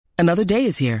Another day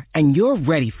is here, and you're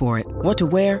ready for it. What to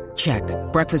wear? Check.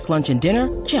 Breakfast, lunch, and dinner?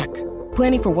 Check.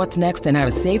 Planning for what's next and how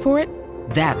to save for it?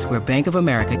 That's where Bank of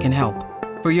America can help.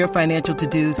 For your financial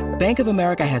to-dos, Bank of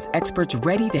America has experts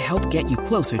ready to help get you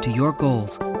closer to your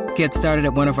goals. Get started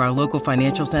at one of our local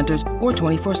financial centers or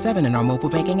 24/7 in our mobile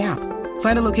banking app.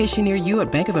 Find a location near you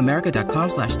at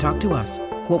bankofamerica.com/talktous.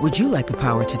 What would you like the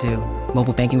power to do?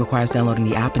 Mobile banking requires downloading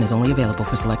the app and is only available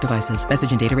for select devices.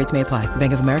 Message and data rates may apply.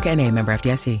 Bank of America N.A., member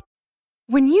FDIC.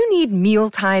 When you need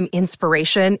mealtime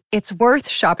inspiration, it's worth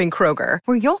shopping Kroger,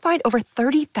 where you'll find over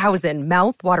 30,000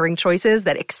 mouth-watering choices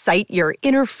that excite your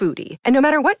inner foodie. And no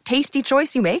matter what tasty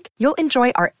choice you make, you'll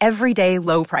enjoy our everyday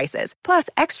low prices, plus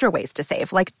extra ways to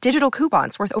save, like digital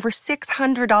coupons worth over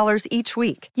 $600 each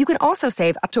week. You can also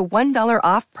save up to $1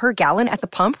 off per gallon at the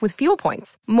pump with fuel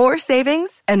points. More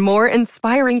savings and more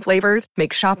inspiring flavors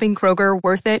make shopping Kroger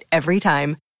worth it every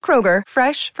time. Kroger,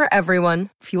 fresh for everyone.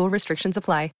 Fuel restrictions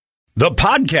apply. The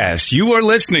podcast you are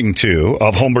listening to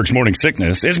of Holmberg's Morning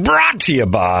Sickness is brought to you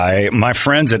by my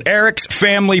friends at Eric's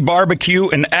Family Barbecue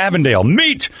in Avondale.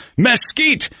 Meet,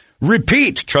 mesquite,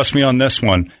 repeat. Trust me on this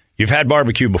one. You've had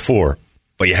barbecue before,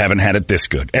 but you haven't had it this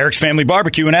good. Eric's Family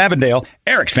Barbecue in Avondale,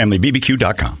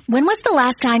 ericsfamilybbq.com. When was the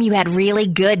last time you had really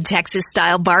good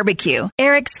Texas-style barbecue?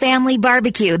 Eric's Family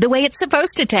Barbecue, the way it's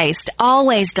supposed to taste.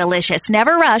 Always delicious,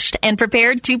 never rushed, and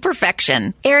prepared to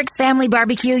perfection. Eric's Family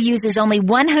Barbecue uses only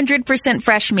 100%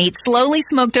 fresh meat, slowly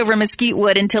smoked over mesquite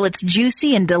wood until it's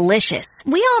juicy and delicious.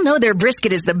 We all know their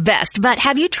brisket is the best, but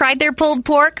have you tried their pulled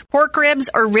pork, pork ribs,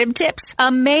 or rib tips?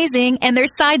 Amazing, and their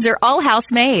sides are all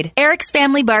house-made. Eric's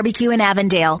Family Barbecue in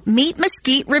Avondale. Meet,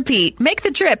 mesquite, repeat. Make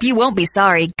the trip. You won't be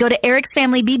sorry. Go to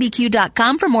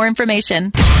ericsfamilybbq.com for more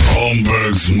information.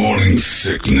 Holmberg's Morning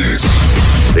Sickness.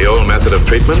 The old method of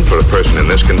treatment for a person in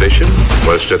this condition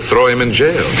was to throw him in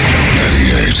jail.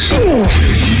 98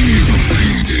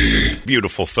 KUPD.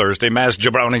 Beautiful Thursday. Maz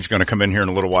Jabroni's going to come in here in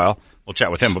a little while. We'll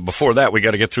chat with him. But before that, we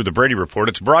got to get through the Brady Report.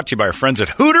 It's brought to you by our friends at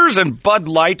Hooters and Bud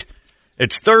Light.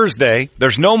 It's Thursday.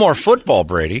 There's no more football,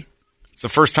 Brady. It's the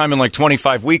first time in like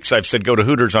 25 weeks I've said go to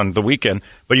Hooters on the weekend,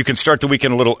 but you can start the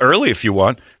weekend a little early if you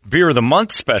want. Beer of the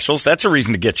Month specials, that's a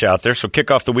reason to get you out there, so kick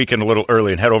off the weekend a little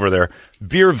early and head over there.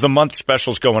 Beer of the Month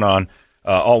specials going on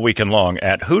all weekend long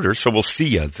at Hooters, so we'll see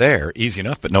you there. Easy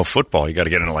enough, but no football. You got to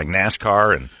get into like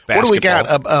NASCAR and basketball. What do we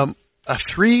got? A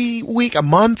 3 week, a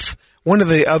month? One of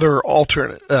the other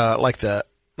alternate, like the,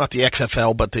 not the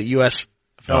XFL, but the USFL.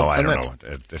 Oh, I don't know.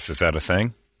 Is that a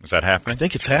thing? Is that happening? I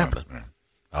think it's happening.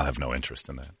 I'll have no interest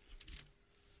in that.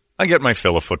 I get my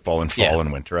fill of football in fall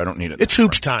and winter. I don't need it. It's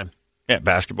hoops time. Yeah,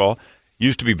 basketball.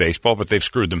 Used to be baseball, but they've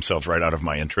screwed themselves right out of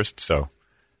my interest. So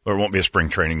there won't be a spring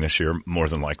training this year, more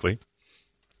than likely,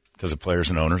 because the players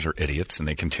and owners are idiots, and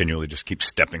they continually just keep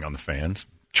stepping on the fans,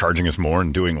 charging us more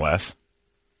and doing less.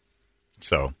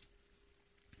 So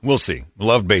we'll see.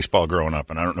 Loved baseball growing up,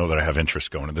 and I don't know that I have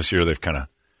interest going. This year they've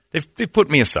put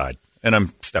me aside. And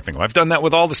I'm stepping away. I've done that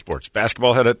with all the sports.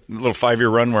 Basketball had a little 5-year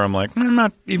run where I'm like, I'm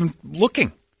not even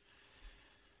looking.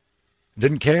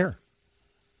 Didn't care.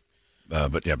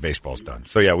 But, yeah, baseball's done.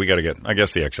 So, yeah, we got to get – I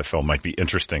guess the XFL might be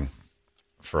interesting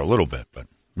for a little bit, but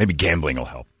maybe gambling will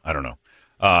help. I don't know.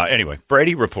 Anyway,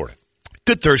 Brady, report it.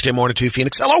 Good Thursday morning to you,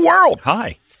 Phoenix. Hello, world.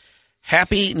 Hi.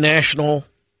 Happy National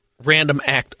Random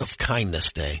Act of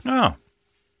Kindness Day. Oh.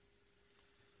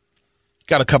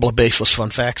 Got a couple of baseless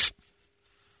fun facts.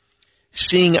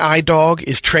 Seeing Eye Dog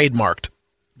is trademarked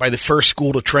by the first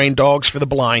school to train dogs for the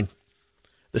blind,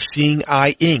 the Seeing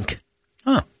Eye Inc.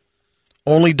 Huh.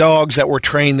 Only dogs that were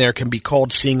trained there can be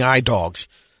called Seeing Eye Dogs.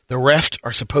 The rest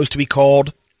are supposed to be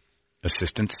called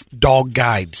assistants, dog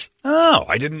guides. Oh,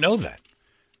 I didn't know that.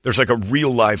 There's like a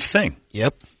real live thing.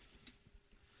 Yep.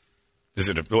 Is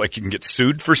it like you can get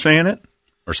sued for saying it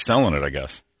or selling it, I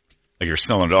guess? Like you're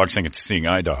selling a dog saying it's a Seeing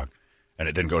Eye Dog and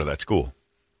it didn't go to that school.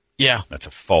 Yeah. That's a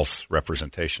false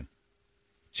representation.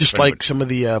 Just like some of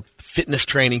the fitness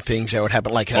training things that would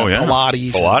happen, like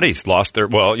Pilates. Pilates lost their,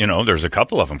 there's a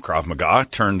couple of them. Krav Maga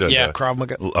turned to Krav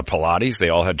Maga. Pilates. They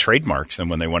all had trademarks. And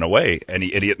when they went away,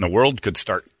 any idiot in the world could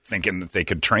start thinking that they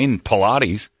could train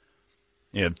Pilates.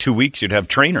 2 weeks, you'd have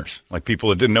trainers. Like people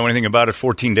that didn't know anything about it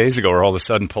 14 days ago are all of a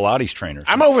sudden Pilates trainers.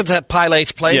 I'm over that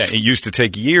Pilates place. Yeah, it used to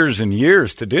take years and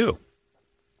years to do.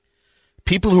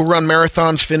 People who run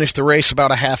marathons finish the race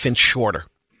about a half inch shorter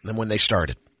than when they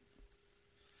started.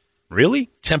 Really?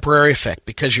 Temporary effect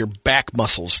because your back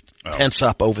muscles tense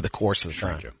up over the course of the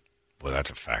time. Well,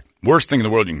 that's a fact. Worst thing in the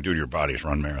world you can do to your body is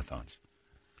run marathons.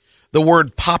 The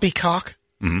word poppycock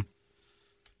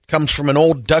comes from an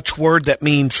old Dutch word that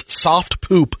means soft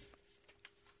poop.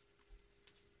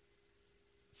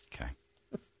 Okay.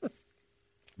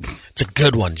 It's It's a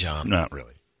good one, John. Not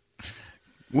really.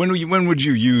 When would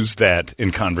you use that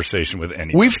in conversation with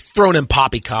anyone? We've thrown in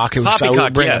poppycock.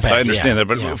 Poppycock, yes, I understand that,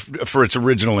 but for its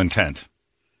original intent.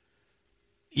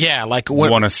 Yeah, like you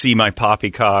want to see my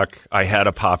poppycock? I had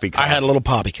a poppycock. I had a little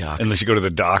poppycock. Unless you go to the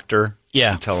doctor.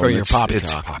 Yeah, and tell for him your poppycock.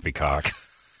 It's poppycock.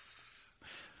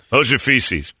 Those your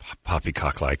feces.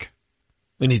 Poppycock-like.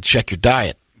 We need to check your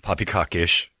diet.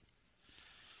 Poppycock-ish.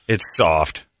 It's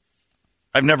soft.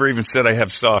 I've never even said I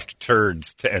have soft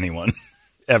turds to anyone.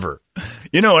 Ever.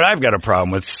 You know what I've got a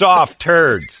problem with? Soft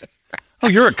turds. Oh,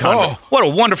 you're a What a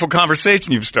wonderful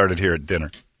conversation you've started here at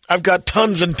dinner. I've got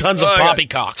tons and tons of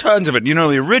poppycock. Tons of it. You know,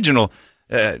 the original,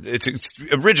 it's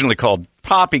originally called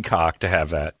poppycock to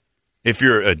have that if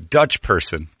you're a Dutch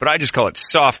person, but I just call it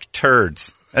soft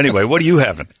turds. Anyway, what are you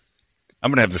having?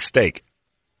 I'm going to have the steak.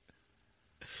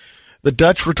 The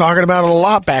Dutch were talking about it a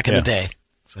lot back in the day.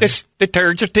 So. It's the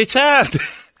turds of soft.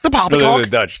 The poppycock. The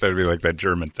Dutch, that would be like that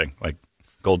German thing, like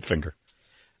Goldfinger.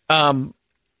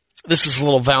 This is a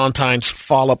little Valentine's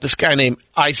follow-up. This guy named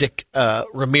Isaac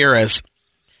Ramirez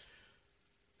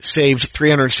saved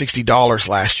 $360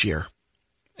 last year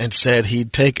and said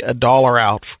he'd take $1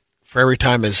 out for every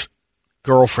time his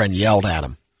girlfriend yelled at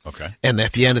him. Okay. And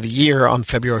at the end of the year, on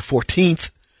February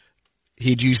 14th,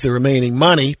 he'd use the remaining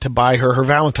money to buy her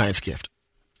Valentine's gift.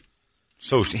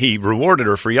 So he rewarded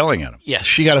her for yelling at him? Yes,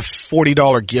 she got a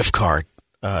 $40 gift card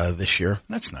this year.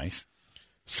 That's nice.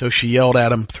 So she yelled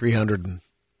at him 320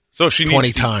 So she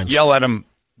needs times. To yell at him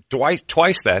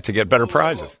twice that to get better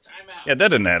prizes. Yeah, that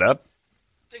didn't add up.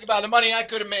 Think about the money I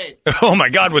could have made. Oh, my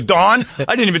God, with Dawn?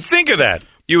 I didn't even think of that.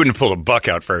 You wouldn't pull a buck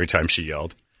out for every time she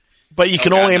yelled. But you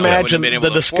can only imagine the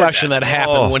discussion that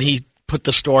happened when he put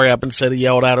the story up and said he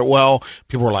yelled at her. Well,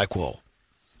 people were like, well,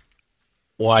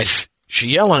 why is she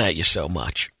yelling at you so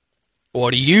much?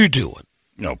 What are you doing?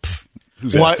 No,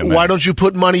 why don't you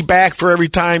put money back for every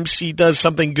time she does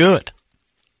something good?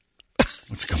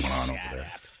 What's going on over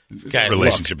there? Okay, the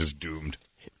relationship is doomed.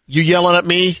 You yelling at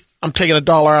me? I'm taking $1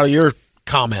 out of your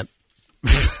comment.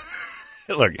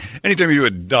 Look, anytime you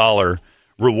do $1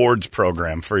 rewards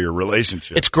program for your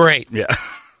relationship. It's great. Yeah.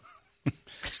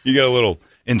 You get a little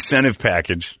incentive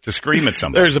package to scream at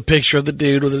somebody. There's a picture of the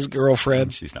dude with his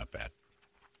girlfriend. She's not bad.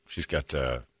 She's got,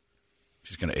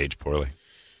 she's going to age poorly.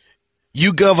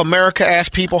 YouGov America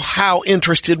asked people, how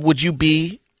interested would you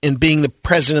be in being the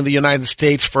president of the United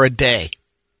States for a day?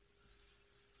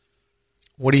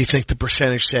 What do you think the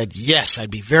percentage said? Yes,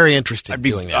 I'd be very interested in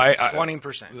doing that.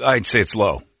 20%. I'd say it's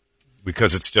low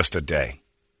because it's just a day.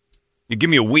 You give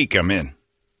me a week, I'm in.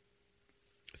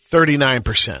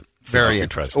 39%. Very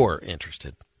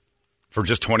interested. For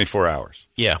just 24 hours.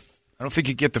 Yeah. I don't think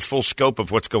you get the full scope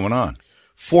of what's going on.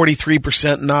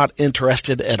 43% not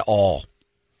interested at all.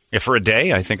 Yeah, for a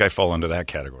day, I think I fall into that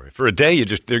category. For a day, you're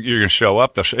going to show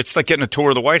up. It's like getting a tour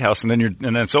of the White House, and then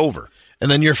it's over. And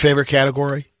then your favorite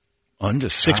category?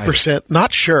 Undecided. 6%.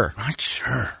 Not sure. Not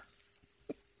sure.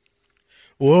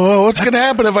 Whoa, what's going to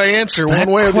happen if I answer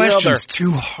one way or the other? That question's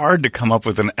too hard to come up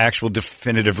with an actual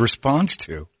definitive response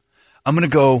to. I'm going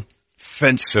to go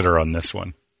fence sitter on this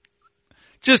one.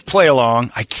 Just play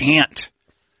along. I can't.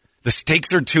 The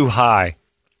stakes are too high.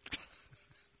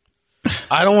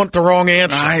 I don't want the wrong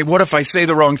answer. What if I say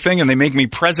the wrong thing and they make me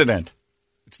president?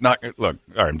 It's not. Look,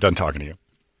 all right, I'm done talking to you.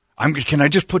 Can I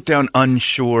just put down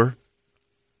unsure?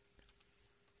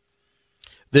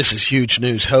 This is huge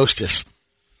news. Hostess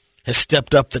has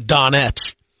stepped up the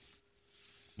Donettes.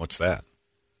 What's that?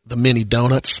 The mini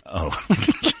donuts. Oh. I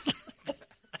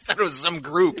thought it was some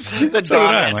group. The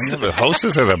Donettes. The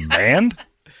Hostess has a band?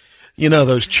 You know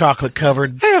those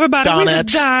chocolate-covered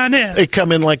donuts? They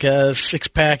come in like a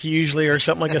 6-pack usually or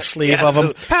something like a sleeve of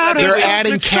them. They're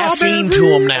adding caffeine to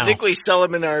them now. I think we sell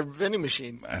them in our vending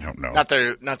machine. I don't know. Not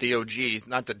the OG,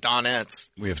 not the Donettes.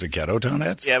 We have the ghetto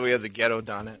donuts? Yeah, we have the ghetto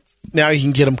donuts. Now you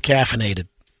can get them caffeinated.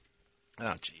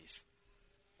 Oh, jeez.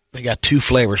 They got 2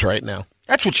 flavors right now.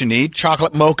 That's what you need.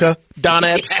 Chocolate mocha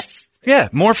donuts. Yes. Yeah,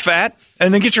 more fat,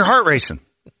 and then get your heart racing.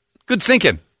 Good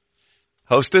thinking.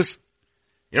 Hostess?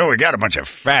 You know, we got a bunch of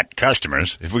fat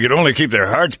customers. If we could only keep their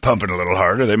hearts pumping a little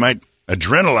harder, they might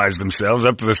adrenalize themselves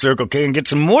up to the Circle K and get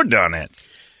some more donuts.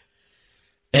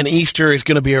 And Easter is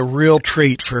going to be a real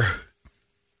treat for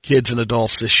kids and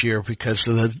adults this year because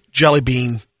of the jelly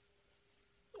bean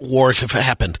wars have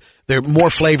happened. More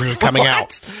flavors are coming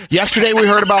out. Yesterday we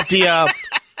heard about the...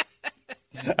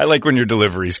 I like when your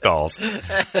delivery stalls.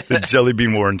 The jelly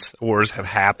bean wars have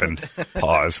happened.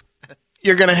 Pause.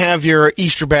 You're going to have your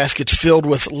Easter baskets filled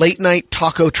with late-night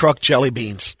taco truck jelly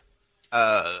beans.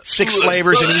 6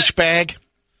 flavors in each bag.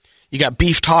 You got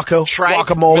beef taco,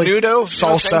 guacamole, menudo?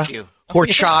 salsa,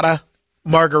 horchata,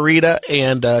 margarita,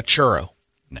 and churro.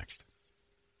 Next.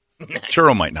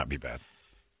 Churro might not be bad.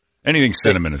 Anything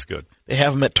cinnamon is good. They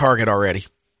have them at Target already.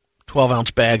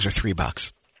 12-ounce bags are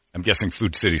 $3. I'm guessing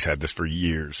Food City's had this for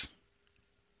years.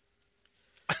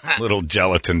 Little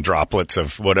gelatin droplets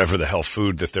of whatever the hell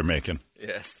food that they're making.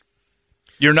 Yes.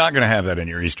 You're not going to have that in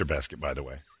your Easter basket, by the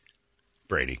way,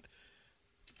 Brady.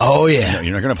 Oh, yeah. No,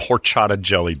 you're not going to have horchata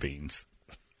jelly beans.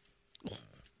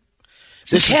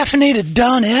 Some caffeinated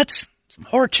donuts. Some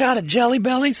horchata jelly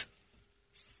bellies.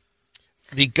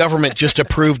 The government just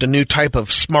approved a new type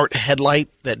of smart headlight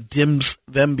that dims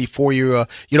them before you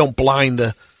don't blind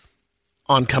the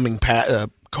oncoming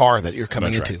car that you're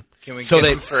coming That's into. right. Can we get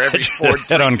them for every Ford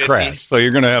head-on 350? crash. So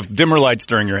you're going to have dimmer lights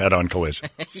during your head-on collision.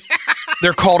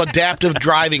 They're called adaptive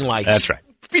driving lights. That's right.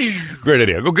 Great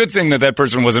idea. Well, good thing that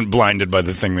person wasn't blinded by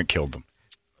the thing that killed them.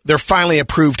 They're finally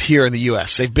approved here in the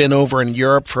U.S. They've been over in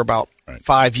Europe for about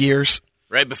 5 years.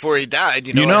 Right before he died,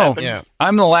 you know what happened? Yeah.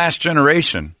 I'm the last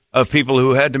generation of people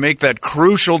who had to make that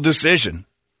crucial decision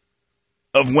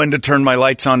of when to turn my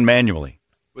lights on manually.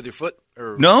 With your foot?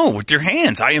 Or? No, with your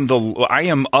hands. I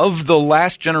am of the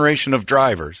last generation of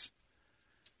drivers.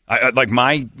 Like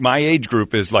my age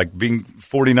group is like being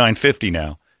 49, 50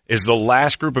 now, is the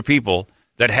last group of people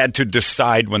that had to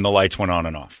decide when the lights went on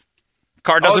and off.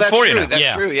 Car does it for you now.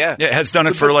 That's true, yeah. Yeah, it has done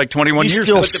it for like 21 years. You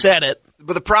still now. set it.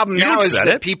 But the problem You now don't is set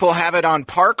that it. people have it on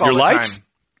park all Your the lights? time.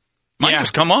 Mine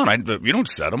just come on. You don't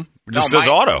set them. It just says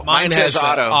auto. Mine says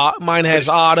auto. Mine has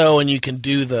auto, and you can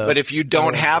do the... But if you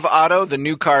don't have auto, the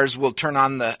new cars will turn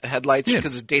on the headlights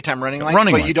because it's daytime running lights.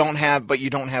 Running but lights. you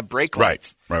don't have brake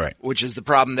lights. Right. Which is the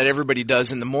problem that everybody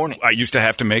does in the morning. I used to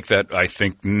have to make that, I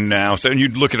think, now. So, and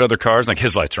you'd look at other cars, like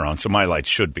his lights are on, so my lights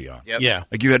should be on. Yep. Yeah.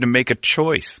 Like you had to make a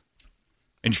choice.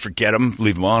 And you forget them,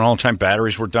 leave them on all the time.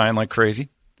 Batteries were dying like crazy.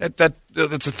 That's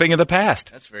a thing of the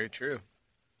past. That's very true.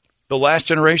 The last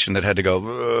generation that had to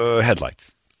go,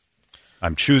 headlights.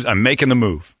 I'm making the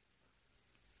move.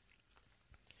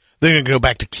 They're going to go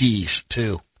back to keys,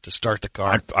 too, to start the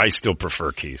car. I still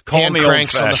prefer keys. Call Hand me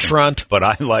cranks on the old-fashioned, front. but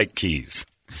I like keys.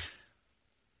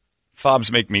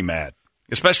 Fobs make me mad,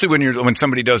 especially when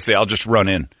somebody does I'll just run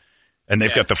in, and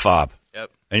they've got the fob.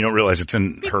 Yep. And you don't realize it's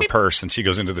in her purse, and she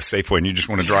goes into the Safeway, and you just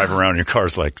want to drive around, and your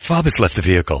car's like, fob has left the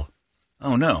vehicle.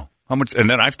 Oh, no. How much? And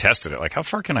then I've tested it. Like, how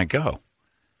far can I go?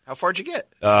 How far'd you get?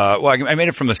 Well, I made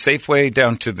it from the Safeway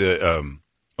down to the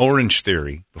Orange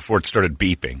Theory before it started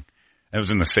beeping. It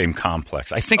was in the same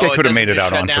complex. I think I could have made it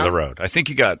out onto the road. I think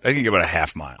you got about a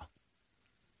half mile.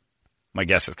 My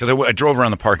guess is because I drove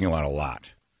around the parking lot a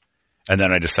lot, and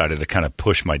then I decided to kind of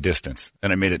push my distance,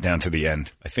 and I made it down to the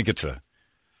end. I think it's a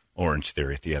Orange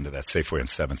Theory at the end of that Safeway on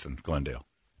 7th and Glendale.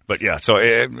 But yeah, so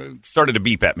it started to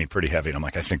beep at me pretty heavy, and I'm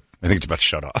like, I think it's about to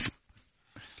shut off.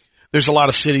 There's a lot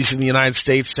of cities in the United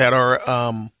States that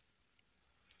are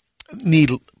need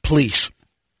police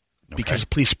because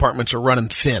police departments are running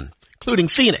thin, including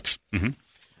Phoenix. Mm-hmm.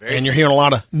 And you're hearing a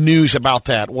lot of news about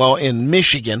that. Well, in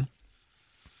Michigan,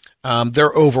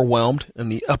 they're overwhelmed in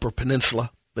the Upper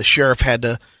Peninsula. The sheriff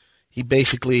he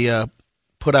basically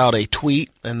put out a tweet,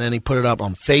 and then he put it up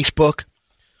on Facebook,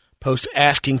 post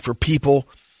asking for people,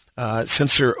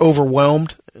 since they're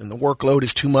overwhelmed and the workload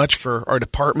is too much for our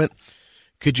department,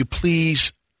 could you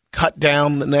please cut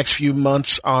down the next few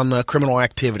months on criminal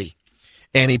activity?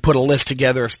 And he put a list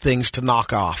together of things to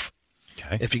knock off.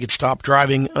 Okay. If you could stop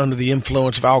driving under the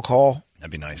influence of alcohol, That'd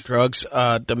be nice. drugs,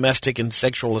 domestic and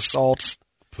sexual assaults,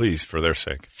 Please, for their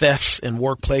sake. thefts in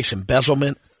workplace,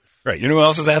 embezzlement. Right. You know who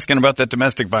else is asking about that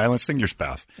domestic violence thing? Your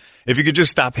spouse. If you could just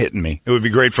stop hitting me, it would be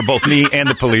great for both me and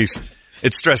the police.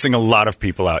 It's stressing a lot of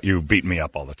people out. You beat me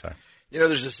up all the time. You know,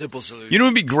 there's a simple solution. You know, it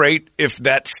would be great if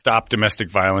that stopped domestic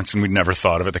violence and we'd never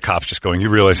thought of it. The cops just going, you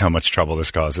realize how much trouble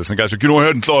this causes. And the guy's like, you know, I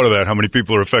hadn't thought of that, how many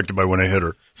people are affected by when I hit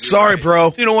her. Sorry,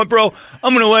 bro. You know what, bro?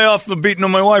 I'm going to lay off the beating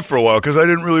on my wife for a while because I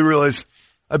didn't really realize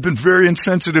I've been very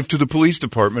insensitive to the police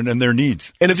department and their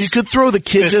needs. And if you could throw the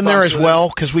kids in there as well,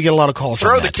 because we get a lot of calls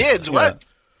Throw on the that. kids? What?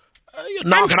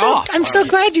 Knock it off. I'm so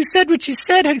glad you said what you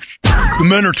said. The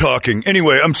men are talking.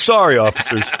 Anyway, I'm sorry,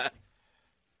 officers.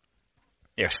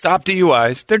 Yeah, stop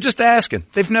DUIs. They're just asking.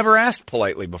 They've never asked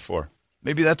politely before.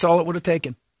 Maybe that's all it would have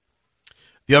taken.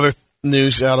 The other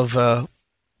news out of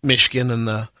Michigan and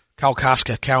the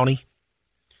Kalkaska County,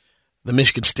 the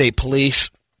Michigan State Police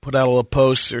put out a little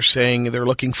post. They're saying they're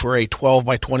looking for a 12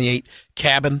 by 28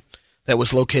 cabin that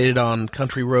was located on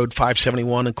Country Road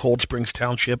 571 in Cold Springs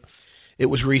Township. It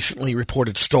was recently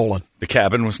reported stolen. The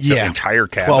cabin was the entire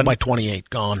cabin? 12 by 28,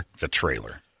 gone. It's a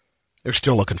trailer. They're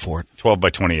still looking for it. 12 by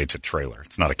 28 is a trailer.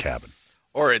 It's not a cabin.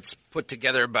 Or it's put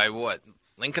together by what?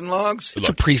 Lincoln Logs? It's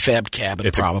a prefab cabin,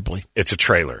 probably. It's a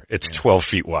trailer. It's 12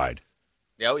 feet wide.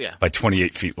 Oh, yeah. By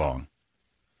 28 feet long.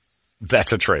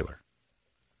 That's a trailer.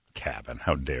 Cabin.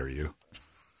 How dare you?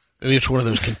 Maybe it's one of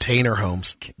those container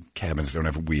homes. Cabins don't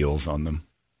have wheels on them.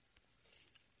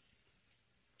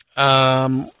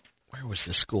 Where was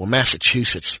this school?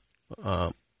 Massachusetts.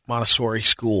 Montessori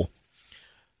school.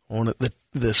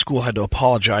 The school had to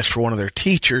apologize for one of their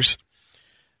teachers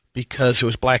because it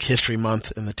was Black History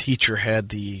Month, and the teacher had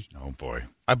the... Oh, boy.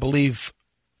 I believe...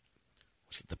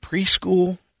 Was it the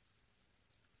preschool?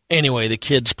 Anyway, the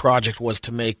kids' project was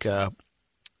to make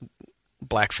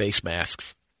black face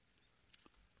masks.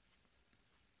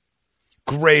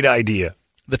 Great idea.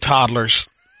 The toddlers.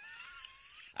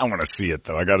 I want to see it,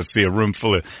 though. I got to see a room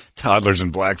full of toddlers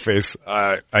in blackface.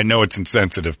 I know it's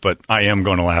insensitive, but I am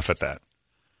going to laugh at that.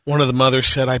 One of the mothers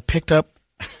said, I picked up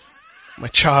my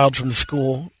child from the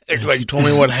school, and she told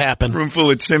me what happened. Room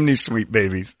full of chimney sweep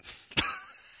babies.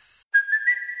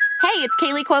 Hey, it's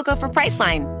Kaylee Cuoco for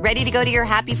Priceline. Ready to go to your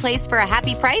happy place for a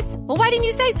happy price? Well, why didn't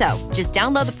you say so? Just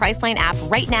download the Priceline app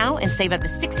right now and save up to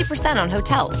 60% on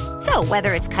hotels. So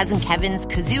whether it's Cousin Kevin's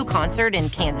Kazoo Concert in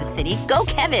Kansas City, go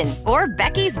Kevin, or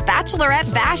Becky's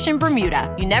Bachelorette Bash in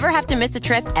Bermuda, you never have to miss a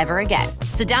trip ever again.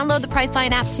 So download the Priceline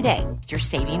app today. Your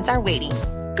savings are waiting.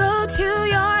 Go to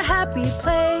your happy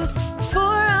place for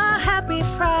a happy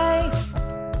price.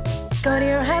 Go to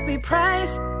your happy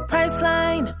price,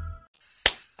 Priceline.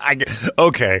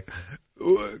 Okay.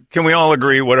 Can we all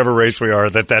agree, whatever race we are,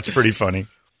 that that's pretty funny?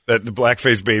 That the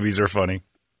blackface babies are funny?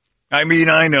 I mean,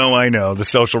 I know. The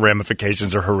social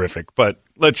ramifications are horrific. But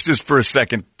let's just for a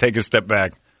second take a step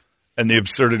back and the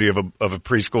absurdity of a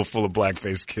preschool full of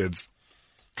blackface kids.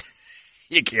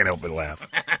 You can't help but laugh.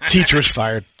 Teacher's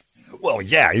fired. Well,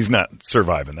 yeah, he's not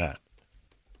surviving that.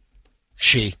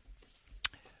 She.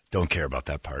 Don't care about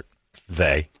that part.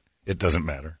 They. It doesn't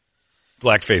matter.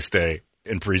 Blackface Day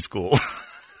in preschool.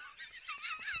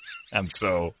 I'm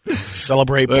so...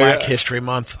 Celebrate Black History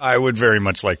Month. I would very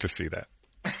much like to see that.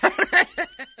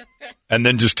 And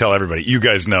then just tell everybody, you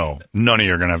guys know, none of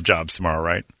you are going to have jobs tomorrow,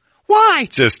 right? Why?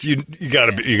 Just, you got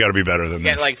to be better than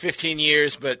this. Yeah, like 15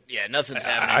 years, but yeah, nothing's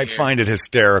happening I find it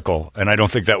hysterical, and I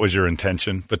don't think that was your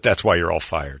intention, but that's why you're all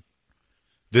fired.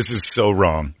 This is so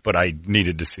wrong, but I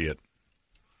needed to see it.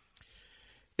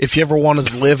 If you ever wanted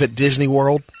to live at Disney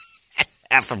World...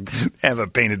 have a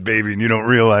painted baby and you don't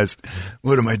realize,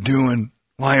 what am I doing?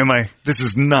 Why am I? This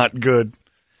is not good.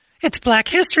 It's Black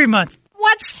History Month.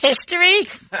 What's history?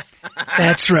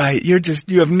 That's right. You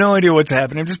have no idea what's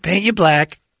happening. Just paint you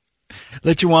black.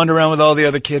 Let you wander around with all the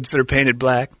other kids that are painted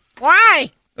black. Why?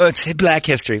 Oh, it's Black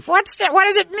History. What's that? What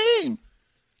does it mean?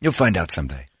 You'll find out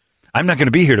someday. I'm not going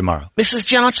to be here tomorrow. Mrs.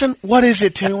 Johnson, what is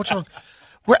it, Timmy? What's wrong?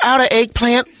 We're out of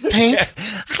eggplant paint.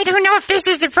 I don't know if this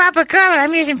is the proper color.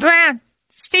 I'm using brown.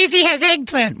 Stacy has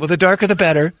eggplant. Well, the darker the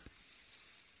better.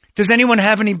 Does anyone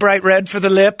have any bright red for the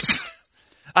lips?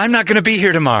 I'm not going to be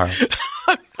here tomorrow.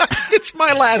 It's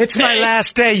my last day. It's my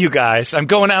last day, you guys. I'm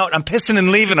going out. I'm pissing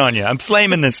and leaving on you. I'm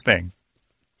flaming this thing.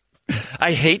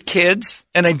 I hate kids,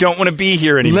 and I don't want to be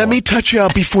here anymore. Let me touch you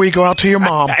up before you go out to your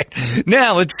mom. Right.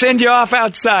 Now, let's send you off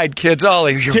outside, kids.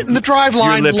 Get in the drive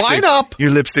line. Line up.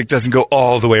 Your lipstick doesn't go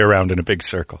all the way around in a big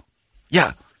circle.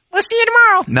 Yeah. We'll see you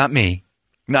tomorrow. Not me.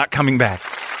 Not coming back.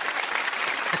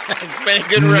 It's been a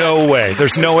good run. No way.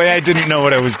 There's no way I didn't know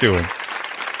what I was doing.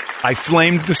 I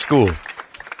flamed the school.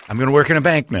 I'm going to work in a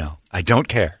bank now. I don't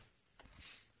care.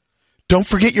 Don't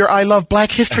forget your I Love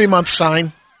Black History Month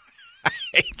sign.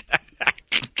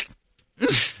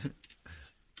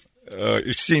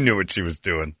 She knew what she was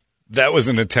doing. That was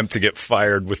an attempt to get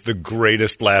fired with the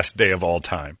greatest last day of all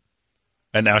time.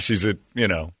 And now she's at,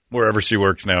 wherever she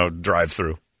works now,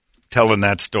 drive-through, telling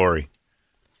that story.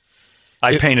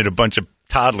 I painted a bunch of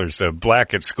toddlers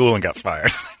black at school and got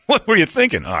fired. What were you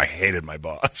thinking? Oh, I hated my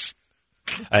boss.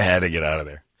 I had to get out of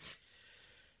there.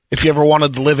 If you ever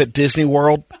wanted to live at Disney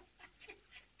World...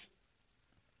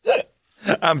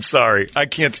 I'm sorry. I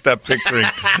can't stop picturing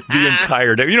the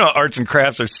entire day. Arts and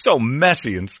crafts are so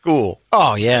messy in school.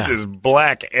 Oh, yeah. There's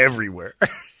black everywhere.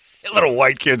 Little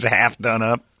white kids half done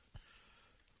up.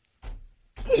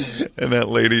 And that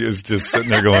lady is just sitting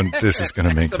there going, this is going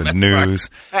to make the news.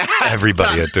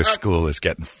 Everybody at this school is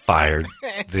getting fired.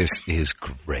 This is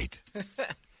great.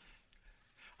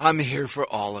 I'm here for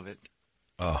all of it.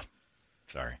 Oh,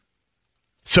 sorry.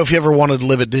 So if you ever wanted to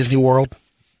live at Disney World...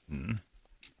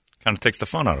 Kind of takes the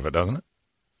fun out of it, doesn't it?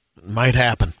 Might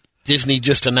happen. Disney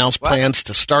just announced plans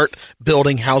to start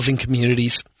building housing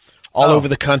communities all over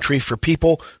the country for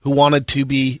people who wanted to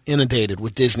be inundated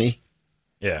with Disney.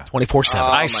 Yeah. 24/7.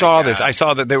 I saw this. I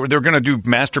saw that they're going to do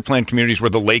master plan communities where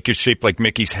the lake is shaped like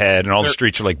Mickey's head and all the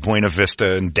streets are like Buena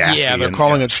Vista and Daffy. Yeah, they're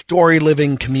calling it story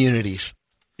living communities.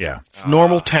 Yeah. It's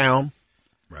normal town.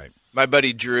 Right. My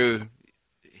buddy Drew,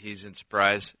 he's in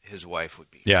Surprise. His wife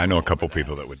would be. Yeah, I know a couple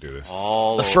people that would do this.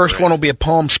 The first one will be at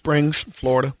Palm Springs,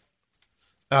 Florida.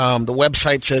 The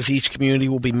website says each community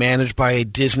will be managed by a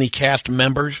Disney cast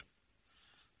members.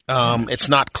 It's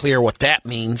not clear what that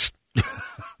means.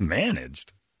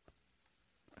 Managed?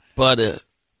 But if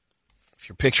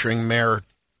you're picturing Mayor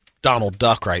Donald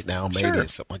Duck right now, maybe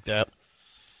something like that.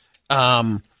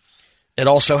 It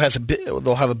also has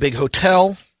they'll have a big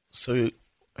hotel, so you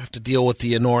have to deal with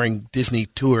the annoying Disney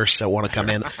tourists that want to come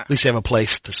in. At least they have a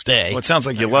place to stay. Well, it sounds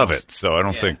like you love it, so I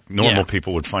don't think normal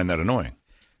people would find that annoying.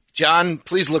 John,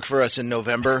 please look for us in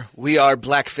November. We are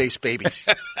Blackface Babies.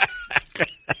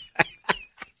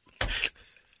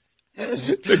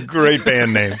 It's a great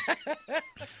band name.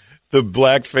 The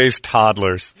Blackface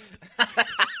Toddlers.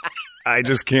 I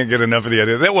just can't get enough of the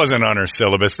idea. That wasn't on her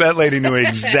syllabus. That lady knew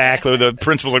exactly. The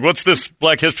principal was like, what's this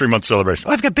Black History Month celebration?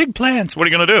 Oh, I've got big plans. What are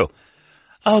you going to do?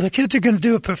 Oh, the kids are going to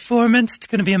do a performance. It's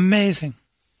going to be amazing.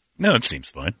 No, it seems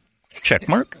fine. Check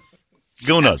mark.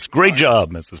 Go nuts. Great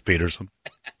job, Mrs. Peterson.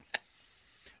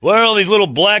 Where are all these little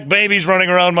black babies running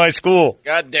around my school?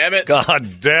 God damn it.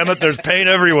 God damn it. There's paint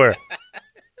everywhere.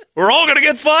 We're all going to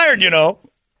get fired, you know.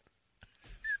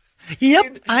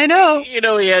 Yep, I know. You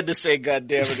know he had to say God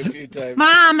damn it a few times.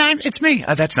 Mom, it's me.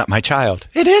 That's not my child.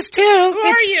 It is, too. Who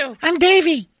are you? I'm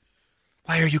Davy.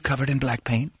 Why are you covered in black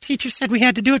paint? Teacher said we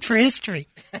had to do it for history.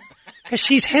 Because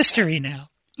she's history now.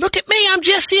 Look at me, I'm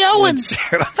Jesse Owens.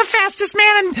 The fastest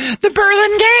man in the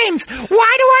Berlin Games.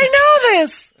 Why do I know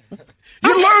this?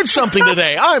 You learned something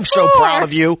today. I'm so proud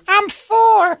of you. I'm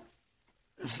 4.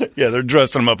 Yeah, they're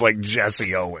dressing him up like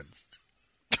Jesse Owens.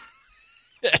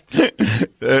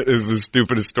 That is the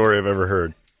stupidest story I've ever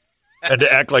heard. And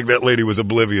to act like that lady was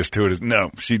oblivious to it is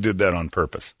no, she did that on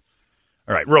purpose.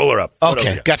 All right, roll her up.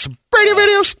 Okay, got some radio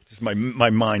videos. Just my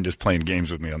mind is playing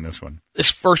games with me on this one.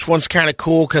 This first one's kind of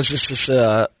cool because this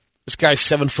guy's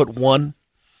 7'1",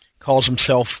 calls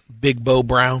himself Big Bo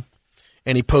Brown,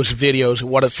 and he posts videos of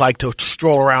what it's like to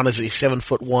stroll around as a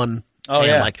 7'1". Oh,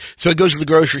 yeah. So he goes to the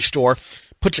grocery store,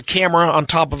 puts a camera on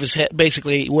top of his head.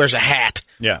 Basically, he wears a hat.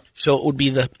 Yeah. So it would be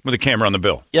with a camera on the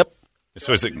bill. Yep.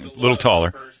 So it's a little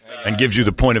taller and gives you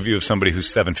the point of view of somebody who's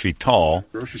 7 feet tall.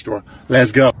 Grocery store.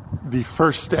 Let's go. The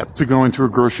first step to go into a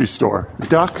grocery store.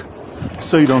 Duck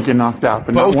so you don't get knocked out.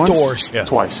 But both not once, doors. Yeah.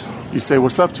 Twice. You say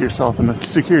what's up to yourself in the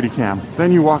security cam.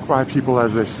 Then you walk by people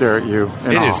as they stare at you.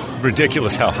 It is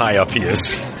ridiculous how high up he is.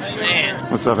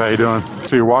 Man. What's up? How you doing?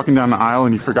 So you're walking down the aisle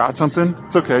and you forgot something?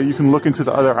 It's okay. You can look into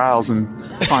the other aisles and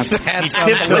find He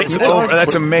tiptoes over.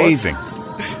 That's amazing.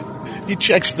 He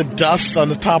checks the dust on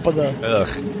the top of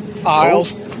the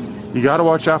aisles. You got to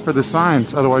watch out for the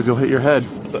signs, otherwise you'll hit your head.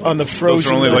 On the frozen Those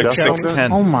are only like counter.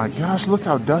 6'10". Oh my gosh, look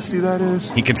how dusty that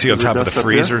is. He can see on top of the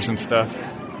freezers and stuff.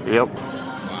 Yep.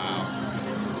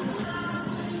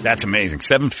 That's amazing.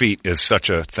 7 feet is such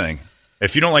a thing.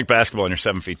 If you don't like basketball and you're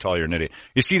 7 feet tall, you're an idiot.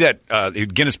 You see that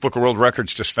Guinness Book of World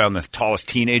Records just found the tallest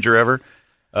teenager ever.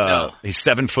 No. He's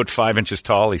 7 foot 5 inches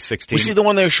tall. He's 16. Was he the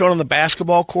one they were showing on the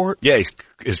basketball court? Yeah,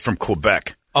 he's from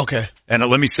Quebec. Okay. And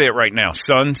let me say it right now.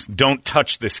 Sons, don't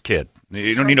touch this kid.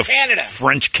 You don't need a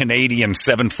French-Canadian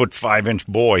 7 foot 5 inch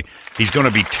boy. He's going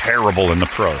to be terrible in the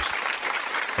pros.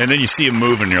 And then you see him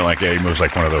moving, and you're like, yeah, he moves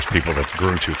like one of those people that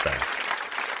grew too fast.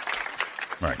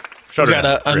 Right. We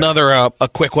got another a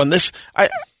quick one. This I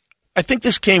think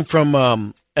this came from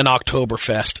an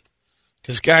Oktoberfest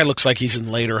because guy looks like he's in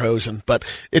lederhosen, but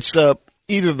it's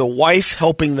either the wife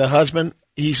helping the husband.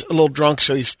 He's a little drunk,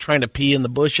 so he's trying to pee in the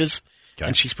bushes,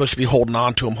 and she's supposed to be holding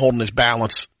on to him, holding his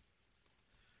balance.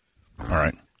 All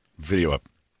right, video up.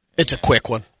 It's a quick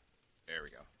one. There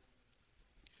we go.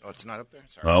 Oh, it's not up there?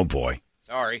 Sorry. Oh, boy.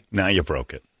 Sorry. Now you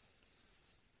broke it.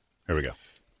 Here we go.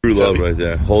 True love right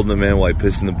there. Holding a man while he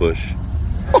pissed in the bush.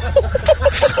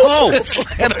 Oh,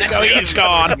 no, he's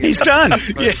gone. He's done.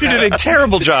 Yeah. She did a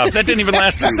terrible job. That didn't even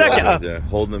last a second. Right there.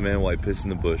 Holding a man while he pissed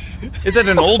in the bush. Is that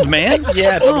an old man?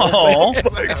 Yeah. It's oh,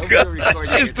 my God.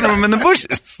 She just threw him in the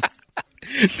bushes.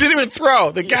 Didn't even throw.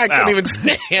 The guy couldn't even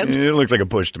stand. It looks like a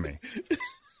push to me.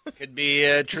 Could be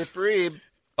Trip Reeb.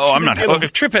 Oh, I'm not.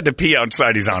 If Trip had to pee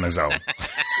outside, he's on his own.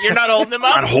 You're not holding him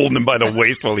up? I'm not holding him by the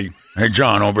waist while he... Hey,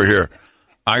 John, over here.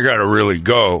 I got to really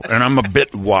go, and I'm a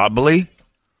bit wobbly.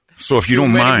 So if you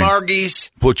don't mind, Margies.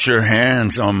 Put your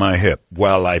hands on my hip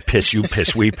while I piss, you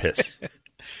piss, we piss.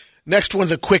 Next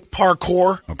one's a quick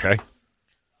parkour. Okay.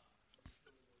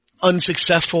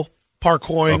 Unsuccessful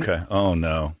parkouring. Okay. Oh,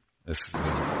 no.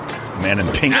 Man in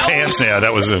pink pants. Yeah,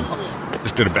 that was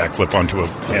just did a backflip onto a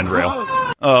handrail.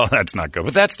 Oh, that's not good.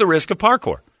 But that's the risk of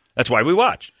parkour. That's why we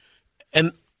watch.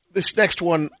 And this next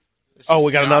one,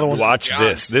 we got another one. Watch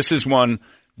this. This is one.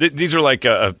 These are like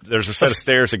there's a set of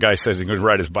stairs. A guy says he's going to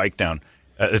ride his bike down.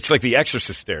 It's like the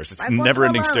Exorcist stairs. It's a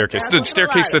never-ending staircase. The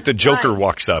staircase that the Joker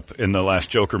walks up in the last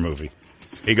Joker movie.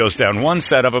 He goes down one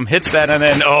set of them, hits that, and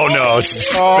then, it's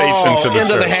face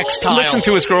into the hex tile. Listen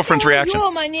to his girlfriend's reaction.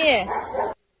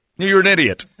 You're an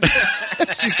idiot.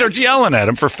 She starts yelling at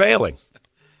him for failing.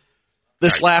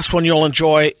 This last one you'll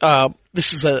enjoy.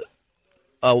 This is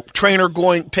a trainer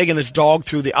taking his dog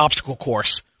through the obstacle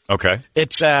course. Okay.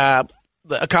 It's a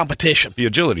competition. The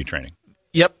agility training.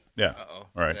 Yep. Yeah. Uh-oh.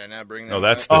 All right. Did I not bring that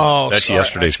that's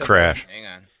yesterday's crash. Hang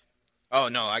on. Oh,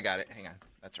 no, I got it. Hang on.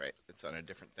 That's right. It's on a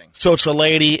different thing. So it's a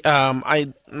lady.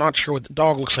 I'm not sure what the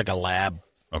dog looks like. A lab.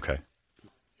 Okay.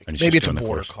 Maybe it's a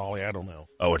border collie. I don't know.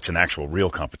 Oh, it's an actual real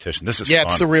competition. This is fun. Fun.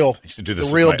 It's the real. I used to do this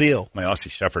the real with deal. My Aussie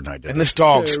Shepherd and I did. And this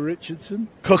dog's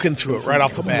cooking through it right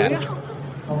off the bat.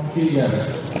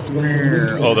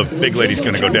 Oh, the big lady's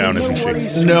going to go down, isn't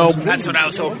she? No. That's what I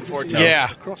was hoping for, too. Yeah.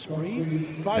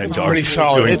 It's pretty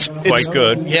solid. It's quite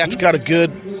good. Yeah, it's got a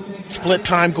good split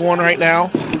time going right now.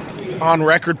 It's on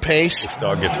record pace. This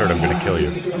dog gets hurt, I'm going to kill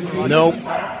you. Nope.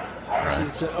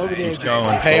 Right. He's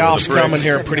going. Payoff's coming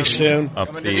here pretty soon.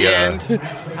 Up the end.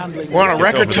 We're on a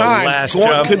record time.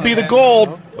 Could be the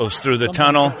gold. Goes through the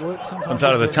tunnel. Comes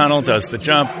out of the tunnel. Does the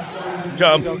jump.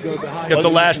 Got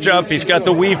the last jump. He's got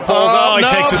the weave pulls. He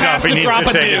takes it up. He needs to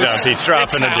take it up. He's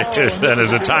dropping it. That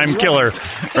is a time killer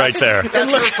right there.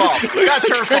 That's her fault. That's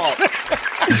her fault.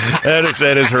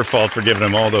 That is her fault for giving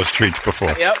him all those treats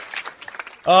before. Yep.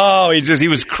 Oh, he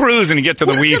was cruising to get to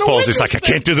the weave poles. He's like, I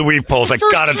can't do the weave poles. I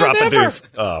got to drop the dude.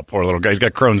 Oh, poor little guy. He's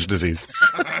got Crohn's disease.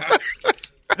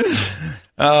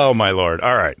 Oh, my Lord.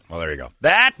 All right. Well, there you go.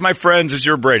 That, my friends, is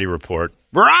your Brady Report.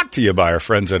 Brought to you by our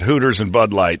friends at Hooters and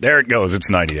Bud Light. There it goes.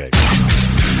 It's 98.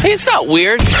 Hey, it's not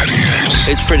weird.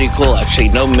 It's pretty cool, actually.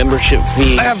 No membership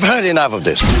fee. I have heard enough of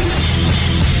this.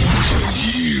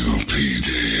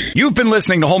 You've been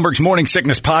listening to Holmberg's Morning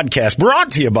Sickness Podcast,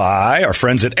 brought to you by our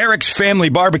friends at Eric's Family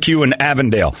Barbecue in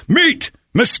Avondale. Meet,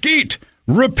 mesquite,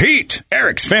 repeat.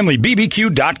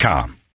 Eric'sFamilyBBQ.com.